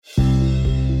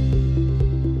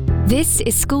This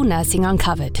is School Nursing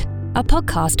Uncovered, a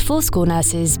podcast for school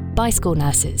nurses by school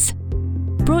nurses.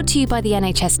 Brought to you by the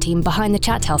NHS team behind the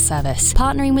Chat Health service,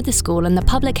 partnering with the school and the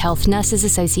Public Health Nurses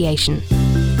Association.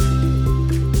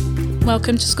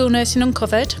 Welcome to School Nursing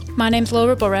Uncovered. My name's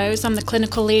Laura Burrows. I'm the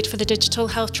Clinical Lead for the Digital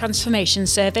Health Transformation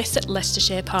Service at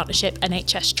Leicestershire Partnership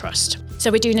NHS Trust. So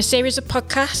we're doing a series of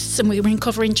podcasts and we're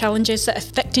uncovering challenges that are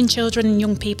affecting children and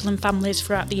young people and families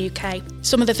throughout the UK.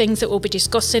 Some of the things that we'll be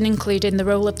discussing including the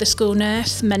role of the school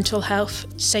nurse, mental health,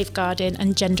 safeguarding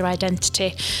and gender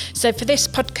identity. So for this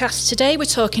podcast today, we're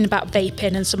talking about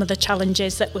vaping and some of the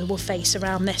challenges that we will face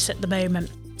around this at the moment.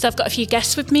 So I've got a few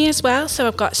guests with me as well. So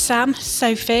I've got Sam,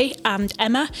 Sophie and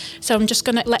Emma. So I'm just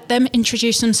going to let them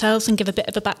introduce themselves and give a bit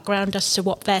of a background as to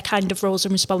what their kind of roles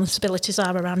and responsibilities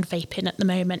are around vaping at the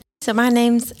moment. So my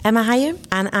name's Emma Hyam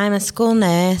and I'm a school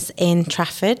nurse in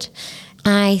Trafford.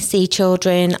 I see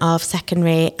children of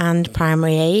secondary and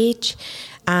primary age,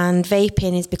 and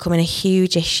vaping is becoming a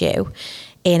huge issue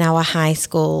in our high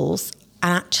schools.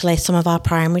 And actually some of our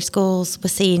primary schools, we're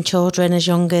seeing children as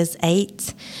young as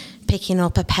 8 picking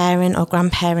up a parent or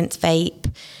grandparent's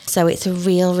vape. So it's a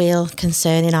real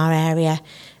concern in our area.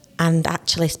 And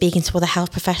actually speaking to other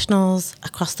health professionals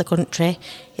across the country,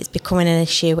 it's becoming an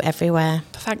issue everywhere.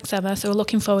 Thanks, Emma. So we're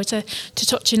looking forward to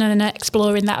touching on and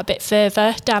exploring that a bit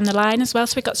further down the line as well.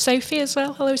 So we've got Sophie as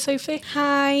well. Hello, Sophie.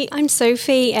 Hi, I'm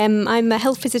Sophie. I'm a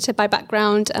health visitor by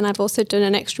background and I've also done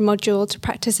an extra module to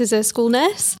practice as a school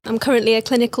nurse. I'm currently a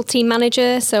clinical team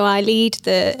manager, so I lead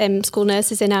the school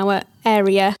nurses in our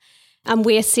area. And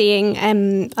we're seeing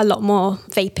a lot more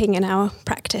vaping in our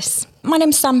practice. My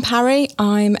name's Sam Parry.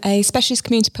 I'm a Specialist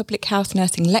Community Public Health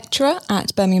Nursing Lecturer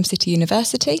at Birmingham City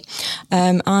University.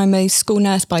 I'm a school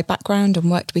nurse by background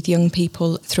and worked with young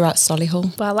people throughout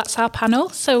Solihull. Well, that's our panel.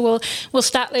 So we'll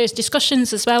start those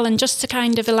discussions as well. And just to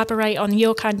kind of elaborate on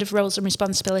your kind of roles and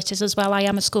responsibilities as well, I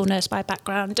am a school nurse by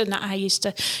background and I used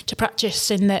to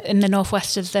practice in the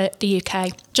northwest of the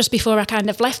UK. Just before I kind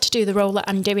of left to do the role that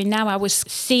I'm doing now, I was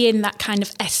seeing that kind of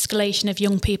escalation of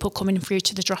young people coming through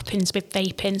to the drop-ins with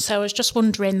vaping. So I was just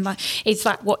wondering, is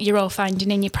that what you're all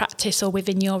finding in your practice or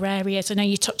within your areas? I know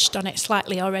you touched on it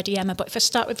slightly already, Emma, but if I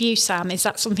start with you, Sam, is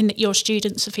that something that your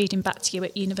students are feeding back to you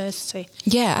at university?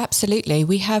 Yeah, absolutely.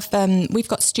 We've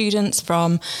got students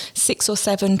from 6 or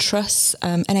 7 trusts,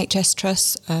 NHS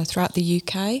trusts throughout the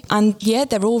UK. And yeah,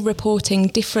 they're all reporting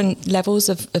different levels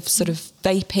of sort of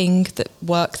vaping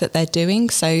work that they're doing.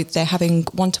 So they're having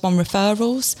one-to-one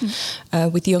referrals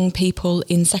with young people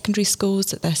in secondary schools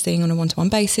that they're seeing on a one-to-one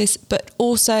basis, but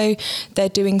also they're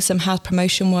doing some health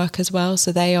promotion work as well.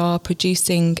 So they are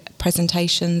producing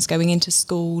presentations, going into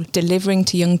school, delivering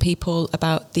to young people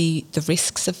about the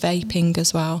risks of vaping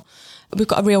as well. We've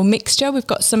got a real mixture. We've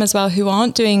got some as well who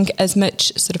aren't doing as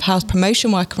much sort of health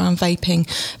promotion work around vaping,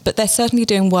 but they're certainly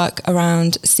doing work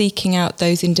around seeking out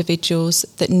those individuals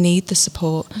that need the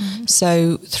support.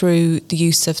 So through the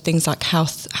use of things like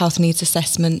health needs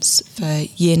assessments for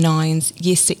year 9s,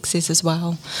 year 6s as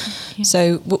well. Yeah.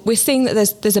 So we're seeing that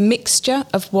there's a mixture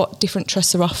of what different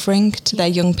trusts are offering to their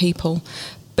young people,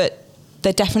 but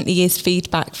there definitely is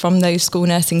feedback from those school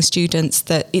nursing students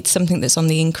that it's something that's on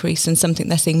the increase and something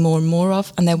they're seeing more and more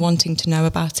of, and they're wanting to know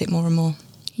about it more and more.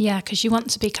 Yeah, because you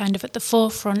want to be kind of at the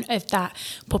forefront of that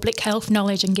public health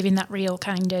knowledge and giving that real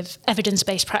kind of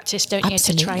evidence-based practice, don't you,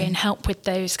 Absolutely. to try and help with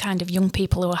those kind of young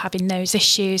people who are having those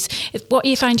issues. What are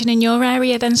you finding in your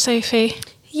area then, Sophie?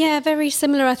 Yeah, very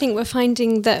similar. I think we're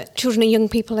finding that children and young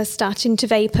people are starting to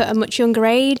vape at a much younger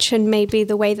age, and maybe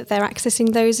the way that they're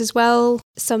accessing those as well.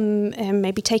 Some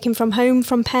maybe taken from home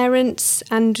from parents,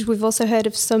 and we've also heard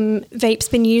of some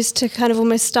vapes being used to kind of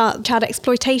almost start child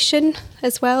exploitation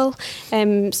as well.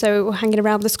 So hanging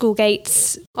around the school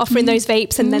gates, offering those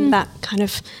vapes, and then that kind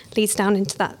of leads down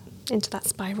into that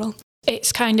spiral.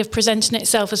 It's kind of presenting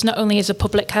itself as not only as a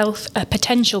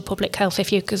potential public health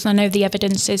issue, because I know the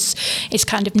evidence is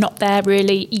kind of not there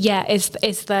really yet, is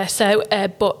there? So,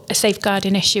 but a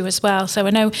safeguarding issue as well. So I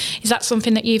know, is that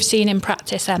something that you've seen in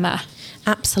practice, Emma?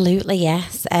 Absolutely,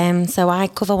 yes. So I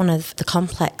cover one of the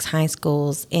complex high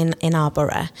schools in our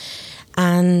borough.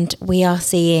 And we are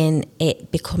seeing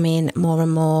it becoming more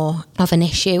and more of an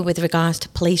issue with regards to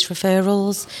police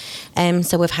referrals.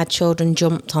 So we've had children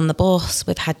jumped on the bus,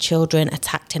 we've had children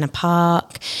attacked in a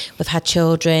park, we've had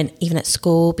children even at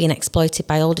school being exploited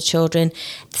by older children,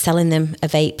 selling them a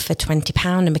vape for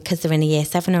 £20, and because they're in a year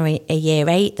 7 or a year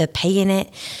 8, they're paying it.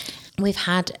 We've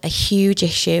had a huge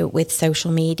issue with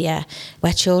social media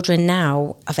where children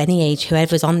now of any age,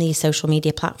 whoever's on these social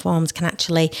media platforms, can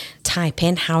actually type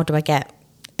in, how do I get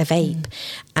a vape,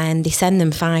 and they send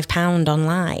them £5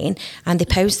 online and they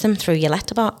post them through your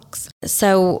letterbox.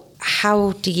 So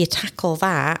how do you tackle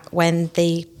that when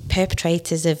the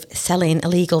perpetrators of selling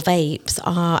illegal vapes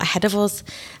are ahead of us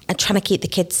and trying to keep the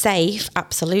kids safe?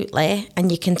 Absolutely.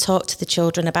 And you can talk to the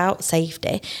children about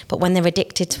safety, but when they're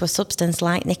addicted to a substance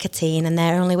like nicotine and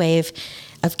their only way of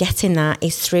getting that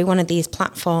is through one of these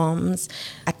platforms,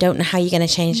 I don't know how you're going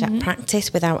to change that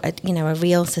practice without a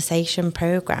real cessation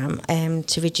program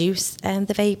to reduce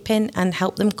the vaping and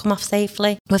help them come off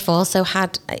safely. We've also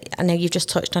had, I know you've just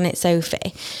touched on it,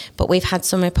 Sophie, but we've had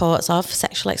some reports of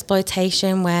sexual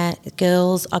exploitation where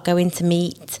girls are going to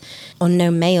meet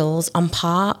unknown males on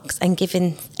parks and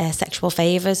giving sexual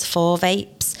favours for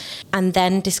vapes, and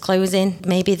then disclosing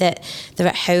maybe that they're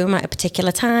at home at a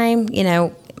particular time,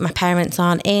 my parents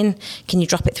aren't in, can you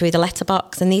drop it through the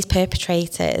letterbox? And these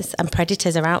perpetrators and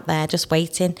predators are out there just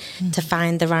waiting to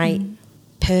find the right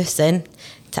person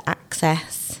to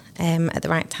access at the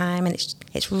right time, and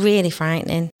it's really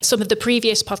frightening. Some of the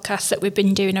previous podcasts that we've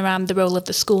been doing around the role of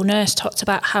the school nurse talked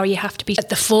about how you have to be at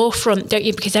the forefront, don't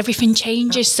you? Because everything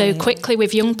changes so quickly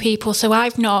with young people. So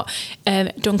I've not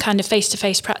done kind of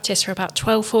face-to-face practice for about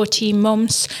 12, 14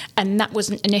 months, and that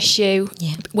wasn't an issue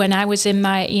when I was in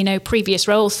my, previous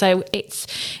role. So it's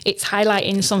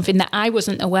highlighting something that I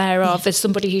wasn't aware of as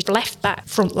somebody who's left that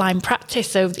frontline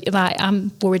practice. So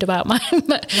I'm worried about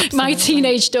my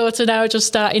teenage daughter now just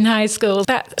starting high school.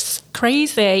 That's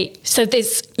crazy. So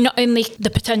there's not only the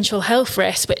potential health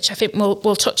risk, which I think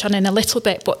we'll touch on in a little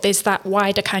bit, but there's that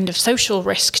wider kind of social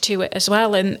risk to it as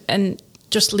well, and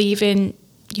just leaving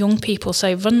young people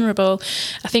so vulnerable.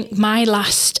 I think my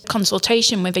last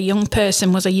consultation with a young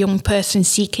person was a young person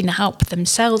seeking help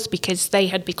themselves because they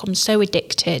had become so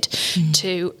addicted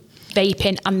to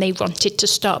vaping and they wanted to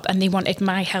stop, and they wanted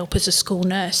my help as a school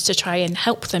nurse to try and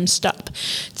help them stop,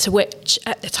 to which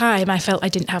at the time I felt I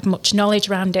didn't have much knowledge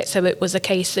around it, so it was a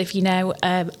case of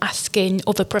asking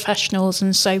other professionals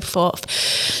and so forth.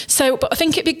 But I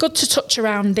think it'd be good to touch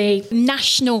around the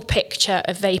national picture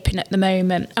of vaping at the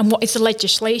moment and what is the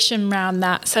legislation around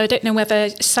that. So I don't know whether,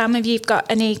 Sam, if you've got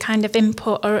any kind of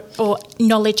input or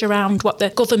knowledge around what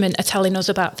the government are telling us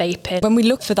about vaping. When we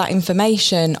look for that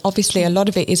information, obviously a lot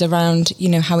of it is around how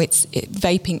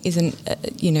vaping isn't,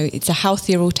 it's a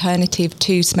healthier alternative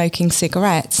to smoking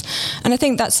cigarettes. And I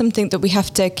think that's something that we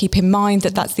have to keep in mind,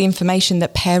 that that's the information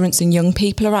that parents and young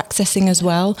people are accessing as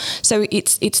well. So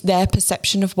it's their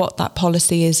perception of what that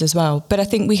policy is as well. But I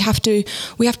think we have to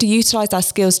utilise our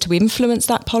skills to influence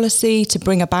that policy, to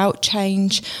bring about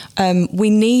change.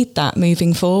 We need that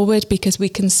moving forward, because we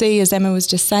can see, as Emma was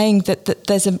just saying, that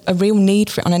there's a real need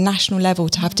for it on a national level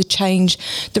to have to change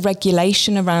the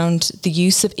regulation around the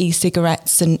use of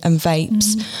e-cigarettes and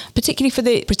vapes, particularly for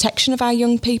the protection of our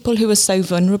young people who are so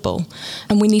vulnerable.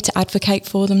 And we need to advocate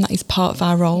for them. That is part of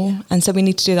our role. And so we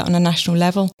need to do that on a national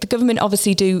level. The government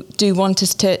obviously do want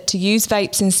us to use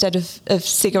vapes instead of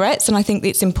cigarettes. And I think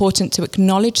it's important to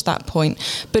acknowledge that point,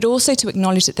 but also to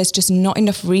acknowledge that there's just not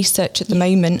enough research at the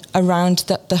moment around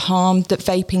the harm that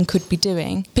vaping could be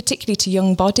doing, particularly to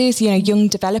young bodies, young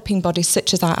developing bodies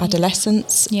such as our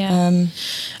adolescents.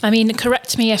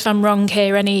 Correct me if I'm wrong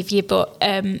here, any of you, but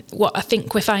what I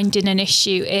think we're finding an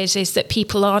issue is that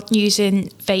people aren't using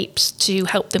vapes to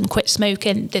help them quit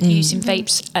smoking. They're using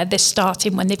vapes, they're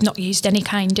starting when they've not used any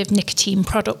kind of nicotine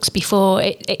products before.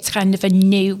 It's kind of a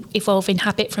new evolving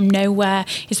habit from nowhere.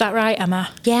 Is that right, Emma?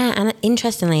 Yeah, and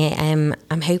interestingly,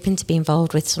 I'm hoping to be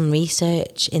involved with some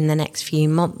research in the next few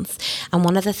months. And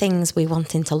one of the things we're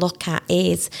wanting to look at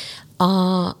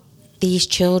are these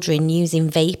children using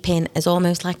vaping as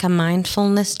almost like a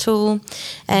mindfulness tool.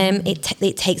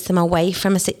 It takes them away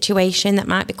from a situation that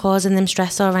might be causing them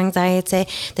stress or anxiety.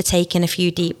 They're taking a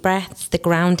few deep breaths, they're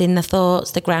grounding their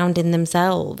thoughts, they're grounding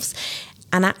themselves.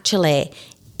 And actually,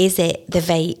 is it the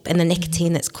vape and the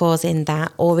nicotine that's causing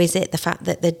that, or is it the fact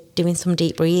that they're doing some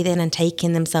deep breathing and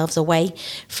taking themselves away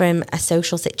from a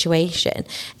social situation?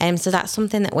 So that's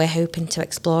something that we're hoping to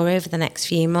explore over the next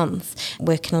few months,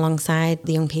 working alongside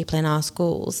the young people in our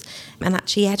schools. And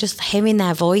actually, just hearing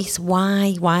their voice.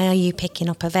 Why are you picking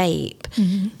up a vape?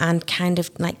 And kind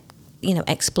of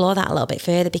explore that a little bit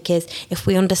further, because if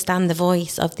we understand the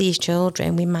voice of these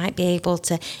children, we might be able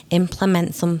to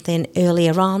implement something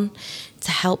earlier on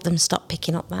to help them stop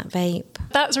picking up that vape.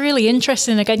 That's really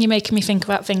interesting. Again, you're making me think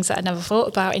about things that I never thought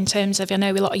about in terms of, I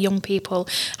know a lot of young people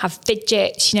have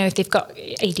fidgets, if they've got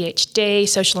ADHD,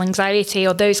 social anxiety,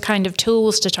 or those kind of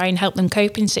tools to try and help them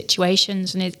cope in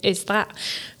situations. And is that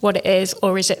what it is?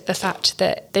 Or is it the fact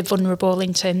that they're vulnerable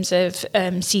in terms of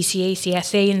CCE,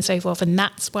 CSE and so forth, and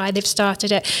that's why they've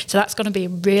started it? So that's going to be a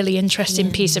really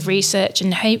interesting piece of research.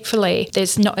 And hopefully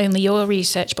there's not only your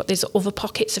research, but there's other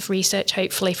pockets of research,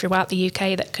 hopefully, throughout the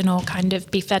UK that can all kind of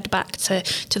be fed back to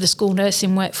the school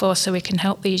nursing workforce so we can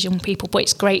help these young people. But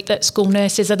it's great that school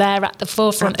nurses are there at the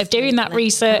forefront of doing that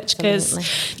research,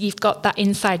 because you've got that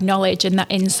inside knowledge and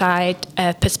that inside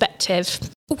perspective.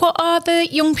 What are the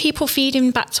young people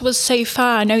feeding back to us so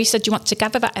far? I know you said you want to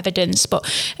gather that evidence, but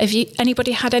have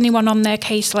anybody had anyone on their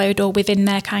caseload or within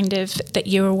their kind of, that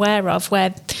you're aware of,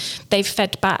 where they've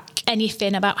fed back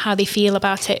anything about how they feel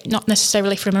about it, not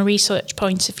necessarily from a research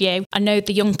point of view? I know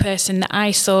the young person that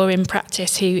I saw in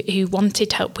practice who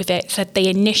wanted help with it said they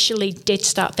initially did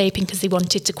start vaping because they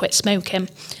wanted to quit smoking.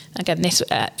 Again, so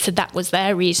that was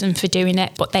their reason for doing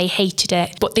it, but they hated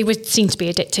it. But they would seem to be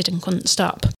addicted and couldn't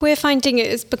stop. We're finding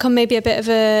it's become maybe a bit of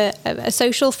a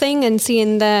social thing, and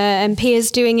seeing their peers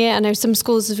doing it. I know some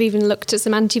schools have even looked at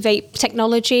some anti-vape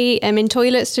technology in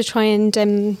toilets to try and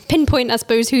pinpoint, I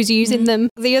suppose, who's using them.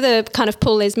 The other kind of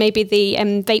pull is maybe the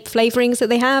vape flavourings that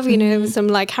they have, some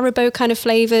like Haribo kind of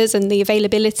flavours, and the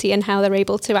availability and how they're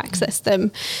able to access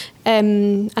them.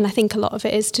 And I think a lot of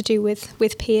it is to do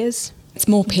with peers. It's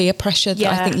more peer pressure that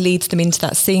I think leads them into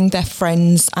that, seeing their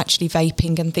friends actually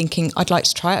vaping and thinking, I'd like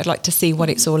to try it, I'd like to see what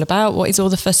it's all about, what is all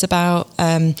the fuss about.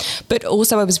 But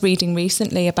also I was reading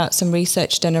recently about some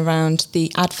research done around the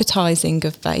advertising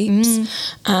of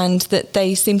vapes, and that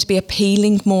they seem to be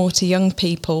appealing more to young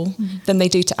people than they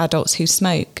do to adults who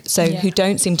smoke. So who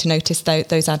don't seem to notice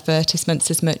those advertisements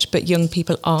as much, but young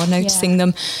people are noticing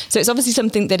them. So it's obviously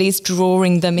something that is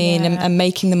drawing them in and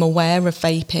making them aware of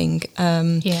vaping.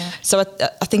 So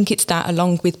I think it's that,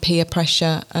 along with peer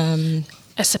pressure.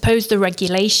 I suppose the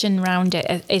regulation around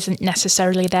it isn't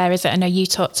necessarily there, is it? I know you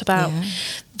talked about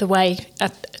the way, I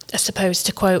suppose,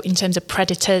 to quote, in terms of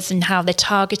predators and how they're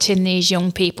targeting these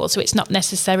young people. So it's not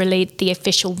necessarily the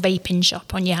official vaping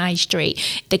shop on your high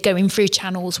street. They're going through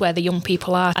channels where the young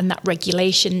people are, and that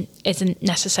regulation isn't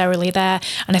necessarily there.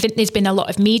 And I think there's been a lot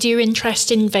of media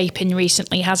interest in vaping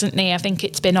recently, hasn't there? I think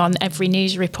it's been on every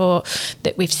news report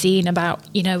that we've seen about,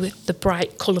 the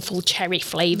bright, colourful cherry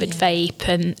flavoured vape,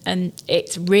 and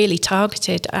it's really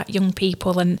targeted at young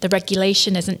people, and the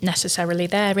regulation isn't necessarily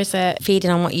there, is it? Feeding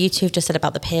on what you two have just said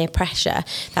about the peer pressure,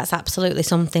 that's absolutely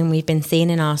something we've been seeing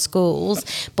in our schools.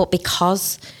 But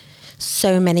because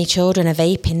so many children are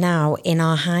vaping now in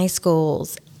our high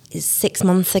schools, 6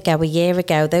 months ago, a year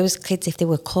ago, those kids, if they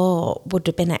were caught, would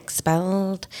have been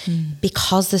expelled.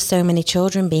 Because there's so many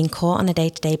children being caught on a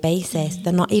day-to-day basis.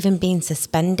 They're not even being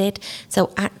suspended.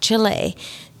 So actually,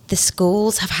 the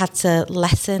schools have had to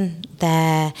lessen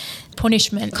their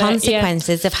punishment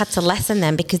consequences. They've had to lessen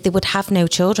them because they would have no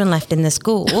children left in the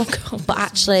school. But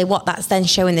actually what that's then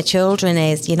showing the children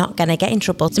is you're not going to get in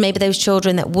trouble. So maybe those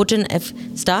children that wouldn't have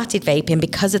started vaping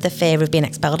because of the fear of being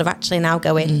expelled are actually now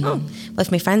going, well,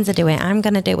 if my friends are doing it, I'm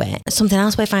going to do it. Something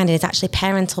else we're finding is actually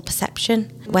parental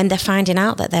perception. When they're finding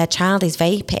out that their child is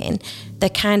vaping, they're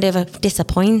kind of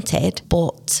disappointed,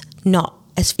 but not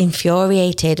as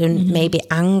infuriated and maybe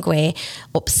angry,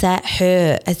 upset,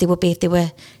 hurt as they would be if they were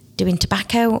doing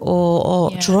tobacco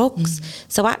or drugs.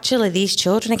 So actually these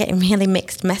children are getting really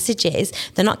mixed messages.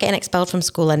 They're not getting expelled from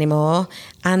school anymore,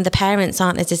 and the parents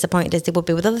aren't as disappointed as they would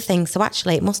be with other things. So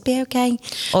actually it must be okay,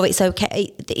 or it's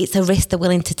okay, it's a risk they're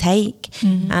willing to take.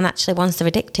 And actually once they're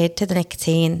addicted to the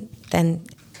nicotine, then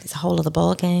it's a whole other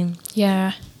ball game.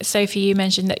 Sophie, you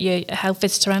mentioned that you're a health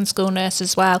visitor and school nurse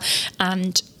as well,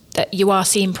 and that you are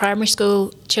seeing primary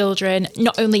school children,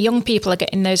 not only young people are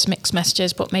getting those mixed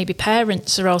messages, but maybe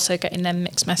parents are also getting them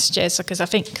mixed messages, because I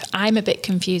think I'm a bit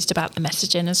confused about the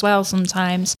messaging as well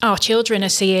sometimes. Our children are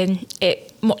seeing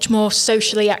it much more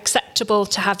socially acceptable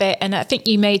to have it, and I think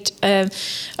you made a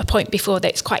point before that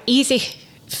it's quite easy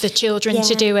for children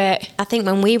to do it. I think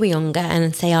when we were younger,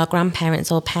 and say our grandparents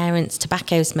or parents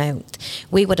tobacco smoked,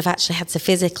 we would have actually had to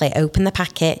physically open the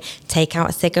packet, take out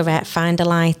a cigarette, find a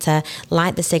lighter,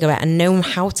 light the cigarette, and know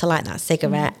how to light that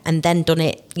cigarette, and then done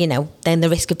it, then the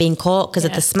risk of being caught because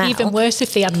of the smell. Even worse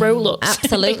if they had roll-ups.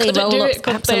 Absolutely, roll-ups,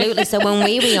 absolutely. So when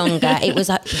we were younger, it was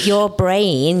like your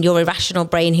brain, your irrational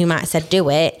brain who might have said do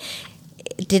it,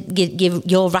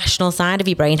 your rational side of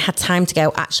your brain had time to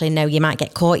go, actually, no, you might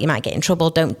get caught, you might get in trouble,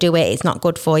 don't do it, it's not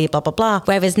good for you, blah, blah, blah.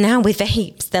 Whereas now with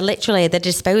vapes, they're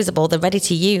disposable, they're ready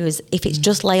to use. If it's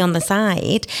just lay on the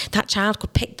side, that child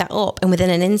could pick that up and within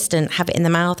an instant have it in the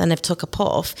mouth and have took a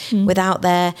puff without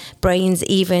their brains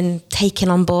even taking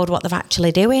on board what they're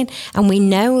actually doing. And we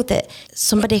know that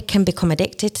somebody can become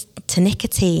addicted to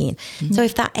nicotine. So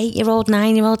if that 8-year-old,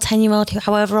 9-year-old, 10-year-old,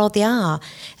 however old they are,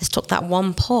 has took that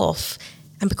one puff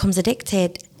and becomes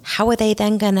addicted, how are they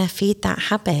then going to feed that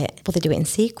habit? Will they do it in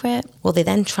secret? Will they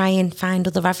then try and find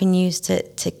other avenues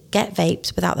to get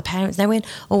vapes without the parents knowing?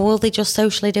 Or will they just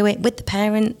socially do it with the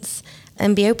parents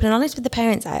and be open and honest with the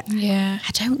parents? I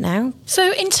don't know.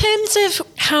 So in terms of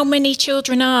how many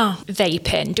children are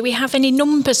vaping, do we have any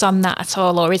numbers on that at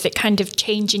all, or is it kind of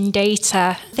changing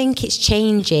data? I think it's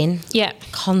changing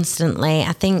constantly.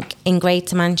 I think in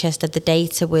Greater Manchester, the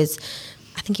data was,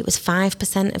 I think it was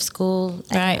 5% of school,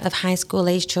 of high school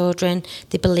age children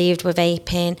they believed were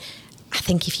vaping. I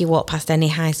think if you walk past any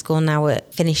high school now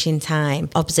at finishing time,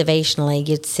 observationally,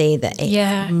 you'd see that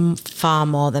it's far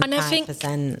more than 5%. I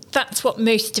think that's what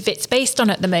most of it's based on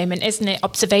at the moment, isn't it?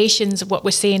 Observations of what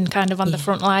we're seeing kind of on the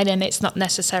front line, and it's not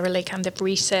necessarily kind of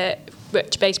research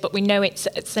based, but we know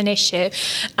it's an issue.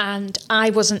 And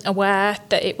I wasn't aware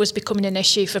that it was becoming an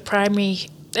issue for primary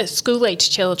school-age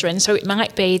children, so it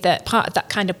might be that part of that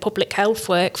kind of public health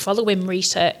work following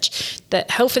research that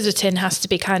health visiting has to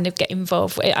be kind of get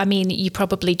involved with. I mean, you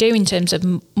probably do in terms of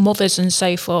mothers and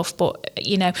so forth, but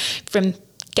you know, from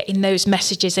getting those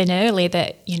messages in early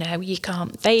that, you know, you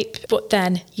can't vape, but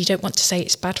then you don't want to say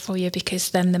it's bad for you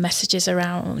because then the messages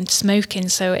around smoking.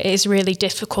 So it is really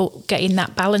difficult getting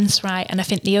that balance right. And I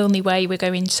think the only way we're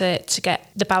going to get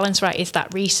the balance right is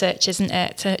that research, isn't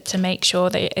it? To make sure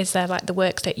that it is there, like the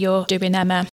work that you're doing,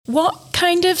 Emma. What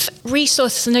kind of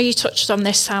resources, I know you touched on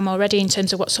this, Sam, already in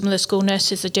terms of what some of the school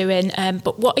nurses are doing,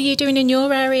 but what are you doing in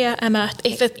your area, Emma?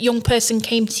 If a young person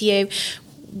came to you,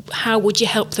 how would you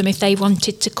help them if they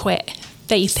wanted to quit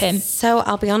vaping? So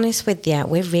I'll be honest with you,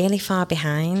 we're really far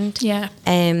behind. Yeah.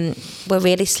 We're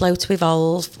really slow to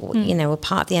evolve. You know, we're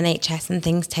part of the NHS and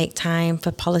things take time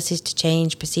for policies to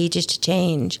change, procedures to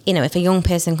change. You know, if a young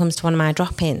person comes to one of my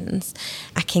drop-ins,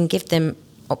 I can give them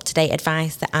up-to-date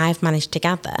advice that I've managed to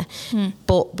gather,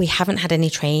 but we haven't had any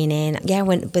training.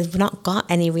 We've not got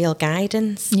any real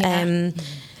guidance.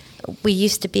 We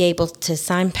used to be able to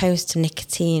signpost to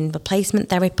nicotine replacement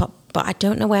therapy, but I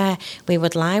don't know where we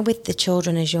would lie with the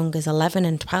children as young as 11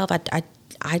 and 12.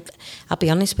 I'll be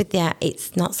honest with you,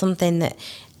 it's not something that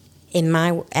in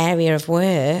my area of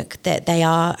work that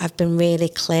have been really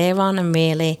clear on and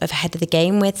really ahead of the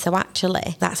game with. So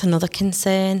actually, that's another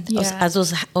concern. Us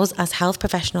as health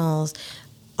professionals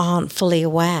aren't fully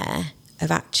aware of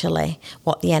actually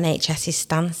what the NHS's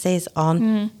stance is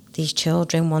on these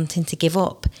children wanting to give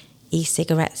up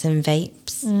e-cigarettes and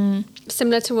vapes.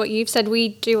 Similar to what you've said, we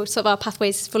do sort of our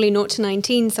pathways fully 0 to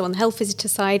 19. So on the health visitor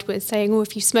side, we're saying,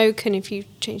 if you smoke and if you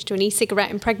change to an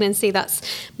e-cigarette in pregnancy, that's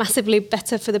massively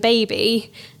better for the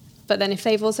baby. But then if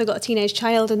they've also got a teenage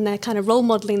child and they're kind of role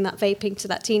modelling that vaping to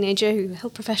that teenager who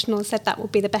health professionals said that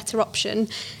would be the better option,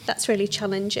 that's really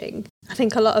challenging. I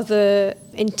think a lot of the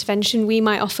intervention we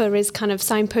might offer is kind of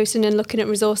signposting and looking at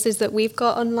resources that we've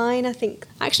got online. I think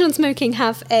Action on Smoking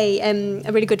have a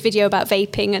really good video about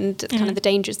vaping and kind of the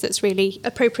dangers that's really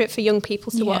appropriate for young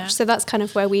people to watch. So that's kind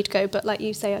of where we'd go. But like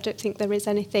you say, I don't think there is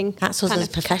anything. That's us as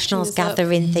professionals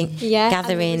gathering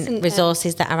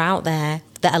resources that are out there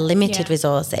that are limited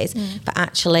resources, but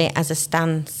actually as a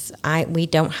stance, we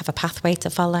don't have a pathway to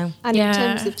follow. And in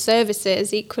terms of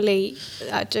services, equally,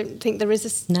 I don't think there is a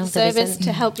service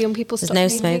to help young people stop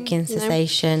There's no smoking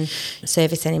cessation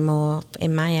service anymore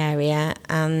in my area,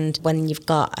 and when you've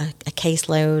got a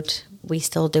caseload, we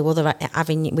still do other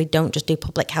avenues. We don't just do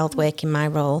public health work in my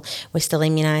role. We're still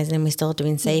immunising and we're still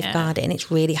doing safeguarding. And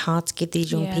it's really hard to give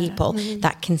these young people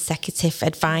that consecutive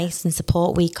advice and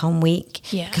support week on week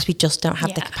because we just don't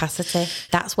have the capacity.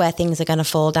 That's where things are going to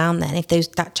fall down then. If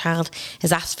that child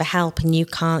has asked for help and you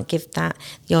can't give that,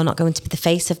 you're not going to be the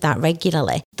face of that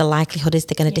regularly, the likelihood is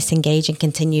they're going to disengage and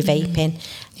continue vaping.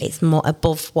 It's more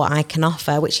above what I can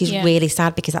offer, which is really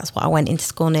sad because that's what I went into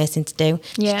school nursing to do,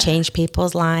 to change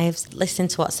people's lives. Listen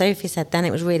to what Sophie said then.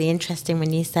 It was really interesting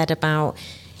when you said about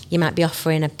you might be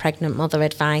offering a pregnant mother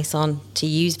advice on to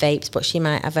use vapes, but she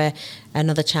might have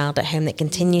another child at home that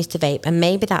continues to vape. And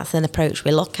maybe that's an approach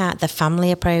we look at, the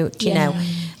family approach, you know.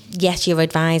 Yes, you're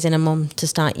advising a mum to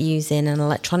start using an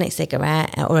electronic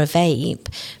cigarette or a vape,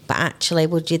 but actually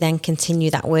would you then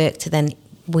continue that work to then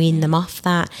wean them off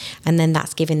that? And then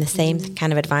that's giving the same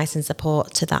kind of advice and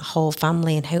support to that whole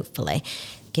family, and hopefully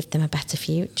give them a better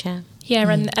future. Yeah,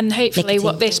 and hopefully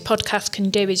what this podcast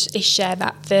can do is share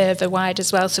that further wide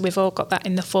as well. So we've all got that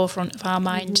in the forefront of our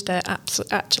mind that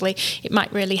actually it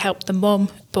might really help the mum,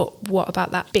 but what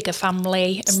about that bigger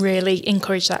family, and really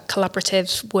encourage that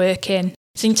collaborative working.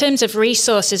 So in terms of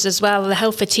resources as well, the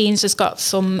Health for Teens has got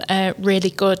some really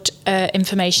good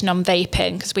information on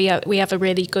vaping, because we have a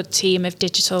really good team of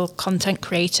digital content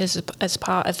creators as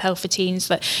part of Health for Teens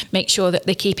that make sure that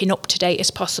they're keeping up to date as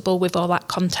possible with all that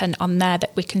content on there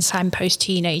that we can signpost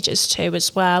teenagers to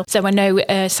as well. So I know,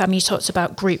 Sam, you talked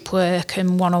about group work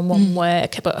and one-on-one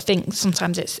work, but I think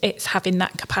sometimes it's having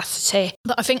that capacity.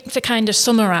 But I think to kind of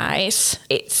summarise,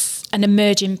 it's an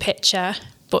emerging picture,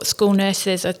 but school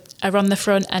nurses are on the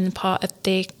front and part of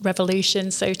the revolution,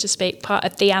 so to speak, part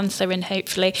of the answer, and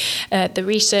hopefully the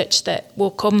research that will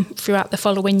come throughout the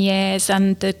following years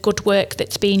and the good work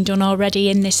that's been done already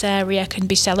in this area can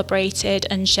be celebrated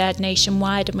and shared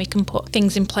nationwide, and we can put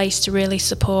things in place to really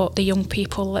support the young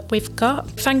people that we've got.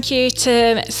 Thank you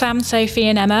to Sam, Sophie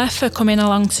and Emma for coming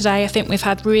along today. I think we've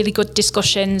had really good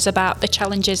discussions about the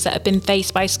challenges that have been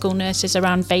faced by school nurses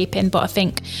around vaping, but I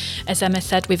think, as Emma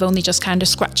said, we've only just kind of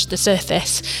scratched the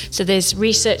surface. So there's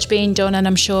research being done, and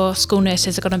I'm sure school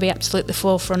nurses are going to be absolutely the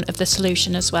forefront of the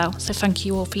solution as well. So thank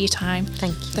you all for your time.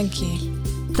 Thank you.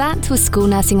 That was School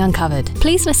Nursing Uncovered.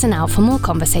 Please listen out for more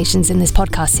conversations in this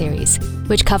podcast series,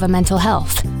 which cover mental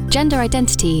health, gender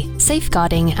identity,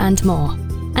 safeguarding, and more.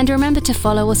 And remember to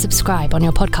follow or subscribe on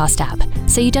your podcast app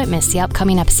so you don't miss the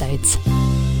upcoming episodes.